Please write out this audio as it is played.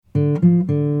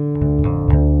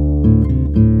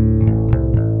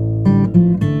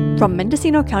From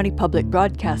Mendocino County Public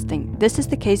Broadcasting, this is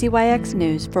the KZYX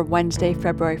News for Wednesday,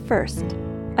 February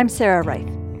 1st. I'm Sarah Reith.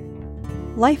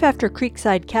 Life after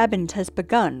Creekside Cabins has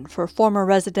begun for former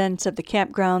residents of the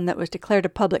campground that was declared a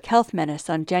public health menace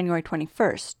on January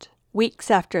 21st,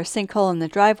 weeks after a sinkhole in the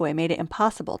driveway made it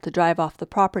impossible to drive off the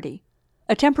property.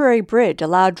 A temporary bridge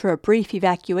allowed for a brief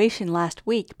evacuation last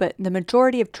week, but the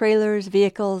majority of trailers,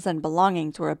 vehicles, and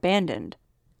belongings were abandoned.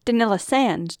 Danila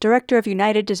Sands, director of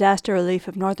United Disaster Relief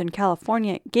of Northern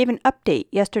California, gave an update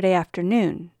yesterday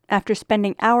afternoon after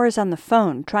spending hours on the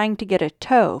phone trying to get a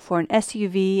tow for an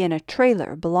SUV and a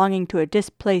trailer belonging to a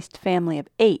displaced family of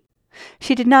 8.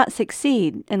 She did not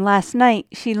succeed, and last night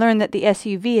she learned that the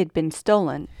SUV had been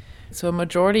stolen. So a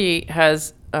majority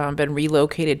has been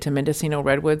relocated to Mendocino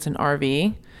Redwoods and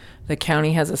RV. The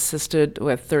county has assisted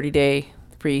with 30-day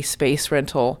free space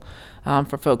rental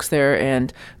for folks there,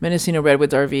 and Mendocino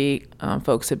Redwoods RV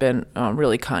folks have been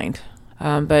really kind.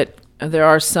 But there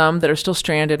are some that are still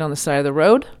stranded on the side of the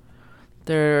road.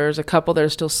 There's a couple that are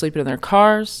still sleeping in their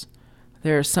cars.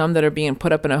 There are some that are being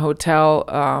put up in a hotel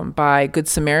by Good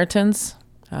Samaritans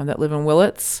that live in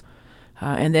Willits.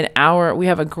 And then we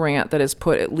have a grant that has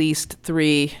put at least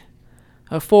 3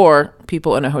 or 4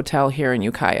 people in a hotel here in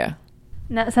Ukiah.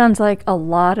 And that sounds like a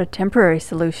lot of temporary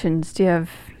solutions. Do you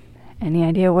have any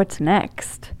idea what's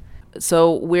next?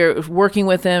 So we're working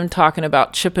with them, talking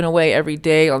about chipping away every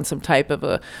day on some type of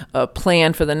a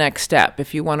plan for the next step.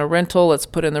 If you want a rental, let's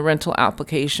put in the rental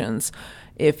applications.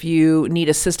 If you need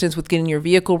assistance with getting your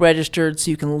vehicle registered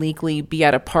so you can legally be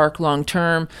at a park long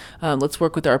term, let's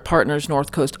work with our partners,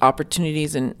 North Coast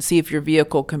Opportunities, and see if your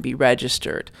vehicle can be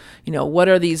registered. You know, what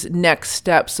are these next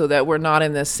steps so that we're not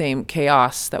in the same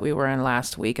chaos that we were in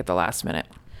last week at the last minute?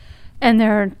 And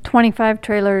there are 25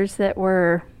 trailers that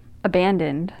were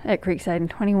abandoned at Creekside and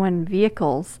 21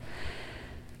 vehicles.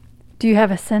 Do you have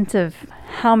a sense of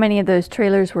how many of those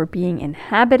trailers were being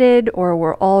inhabited or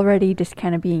were already just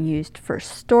kind of being used for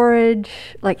storage?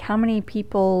 Like, how many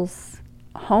people's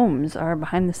homes are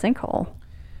behind the sinkhole?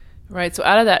 Right, so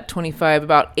out of that 25,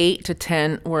 about 8 to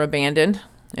 10 were abandoned,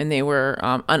 and they were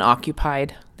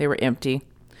unoccupied. They were empty.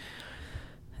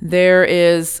 There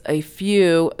is a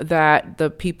few that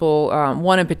the people,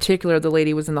 one in particular, the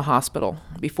lady was in the hospital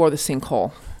before the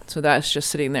sinkhole. So that's just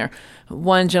sitting there.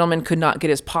 One gentleman could not get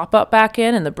his pop-up back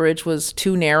in, and the bridge was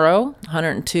too narrow,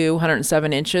 102,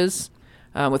 107 inches,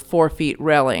 with 4 feet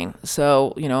railing.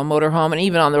 So, you know, a motorhome, and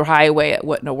even on the highway, it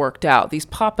wouldn't have worked out. These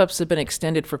pop-ups have been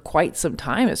extended for quite some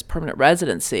time as permanent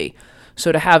residency.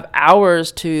 So to have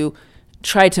hours to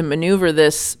try to maneuver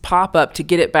this pop-up to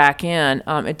get it back in,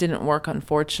 it didn't work,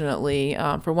 unfortunately,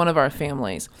 for one of our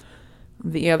families.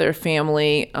 The other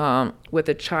family with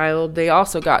a child, they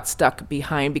also got stuck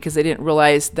behind because they didn't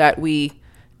realize that we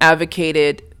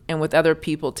advocated and with other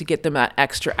people to get them that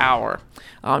extra hour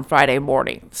on Friday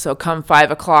morning. So come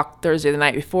 5 o'clock Thursday the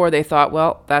night before, they thought,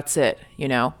 well, that's it, you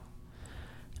know.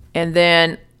 And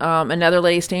then another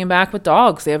lady staying back with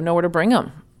dogs. They have nowhere to bring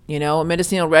them. You know,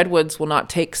 Mendocino Redwoods will not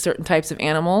take certain types of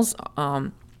animals.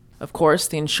 Of course,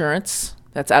 the insurance,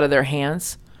 that's out of their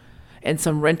hands. And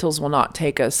some rentals will not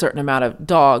take a certain amount of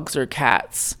dogs or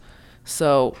cats.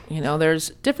 So, you know, there's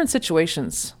different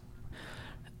situations.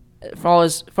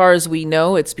 As far as we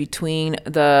know, it's between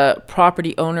the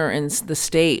property owner and the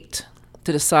state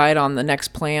to decide on the next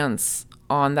plans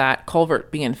on that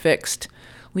culvert being fixed.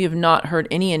 We have not heard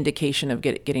any indication of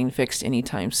getting fixed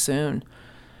anytime soon.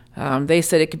 They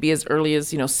said it could be as early as,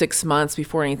 6 months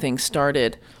before anything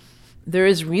started. There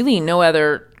is really no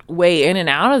other way in and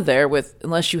out of there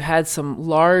unless you had some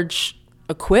large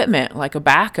equipment like a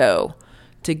backhoe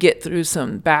to get through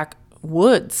some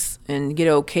backwoods and get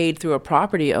okayed through a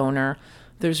property owner.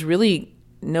 There's really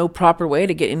no proper way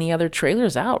to get any other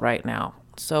trailers out right now.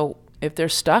 So if they're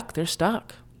stuck, they're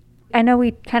stuck. I know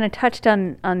we kind of touched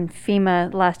on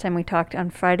FEMA last time we talked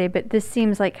on Friday, but this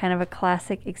seems like kind of a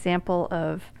classic example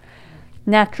of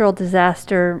natural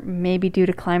disaster, maybe due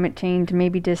to climate change,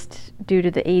 maybe just due to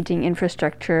the aging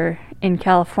infrastructure in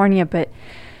California, but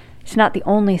it's not the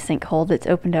only sinkhole that's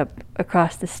opened up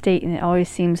across the state, and it always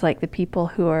seems like the people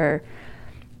who are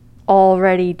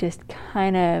already just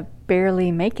kind of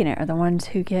barely making it are the ones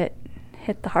who get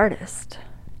hit the hardest.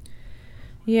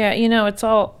 Yeah,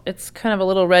 it's kind of a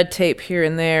little red tape here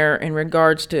and there in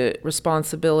regards to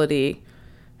responsibility.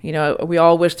 We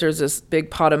all wish there's this big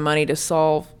pot of money to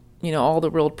solve all the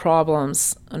real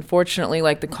problems. Unfortunately,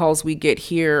 like the calls we get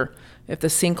here, if the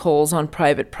sinkhole's on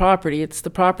private property, it's the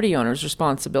property owner's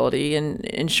responsibility, and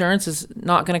insurance is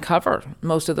not going to cover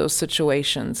most of those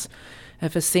situations.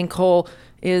 If a sinkhole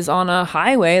is on a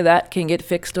highway, that can get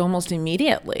fixed almost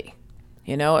immediately.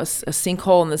 A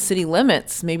sinkhole in the city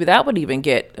limits, maybe that would even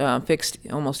get fixed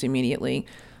almost immediately.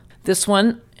 This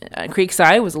one,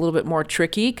 Creekside, was a little bit more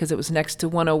tricky because it was next to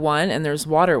 101 and there's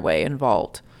waterway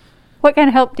involved. What kind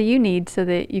of help do you need so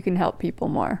that you can help people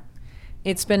more?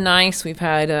 It's been nice. We've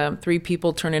had 3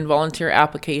 people turn in volunteer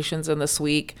applications in this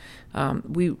week.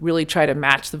 We really try to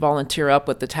match the volunteer up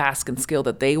with the task and skill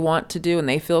that they want to do and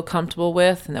they feel comfortable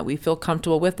with and that we feel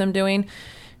comfortable with them doing.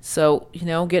 So,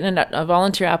 getting a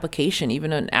volunteer application,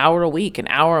 even an hour a week, an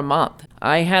hour a month.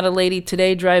 I had a lady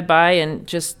today drive by and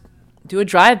just do a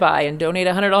drive-by and donate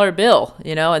a $100 bill,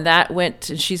 and that went,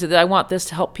 and she said, I want this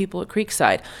to help people at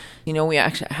Creekside. We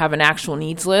actually have an actual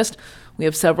needs list. We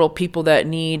have several people that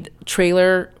need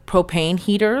trailer propane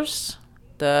heaters.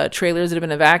 The trailers that have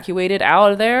been evacuated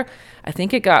out of there, I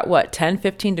think it got, 10,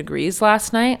 15 degrees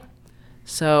last night.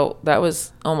 So that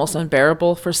was almost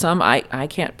unbearable for some. I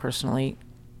can't personally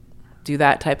do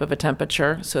that type of a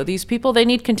temperature. So these people, they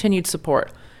need continued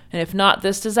support. And if not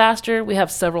this disaster, we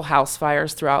have several house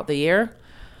fires throughout the year.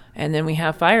 And then we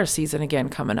have fire season again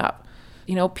coming up.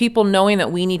 People knowing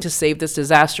that we need to save this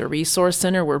disaster resource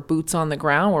center, we're boots on the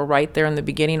ground. We're right there in the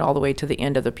beginning all the way to the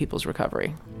end of the people's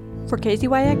recovery. For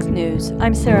KZYX News,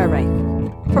 I'm Sarah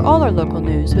Reith. For all our local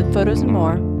news with photos and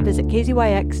more, visit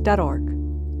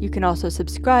kzyx.org. You can also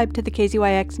subscribe to the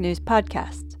KZYX News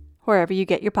podcast, wherever you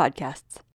get your podcasts.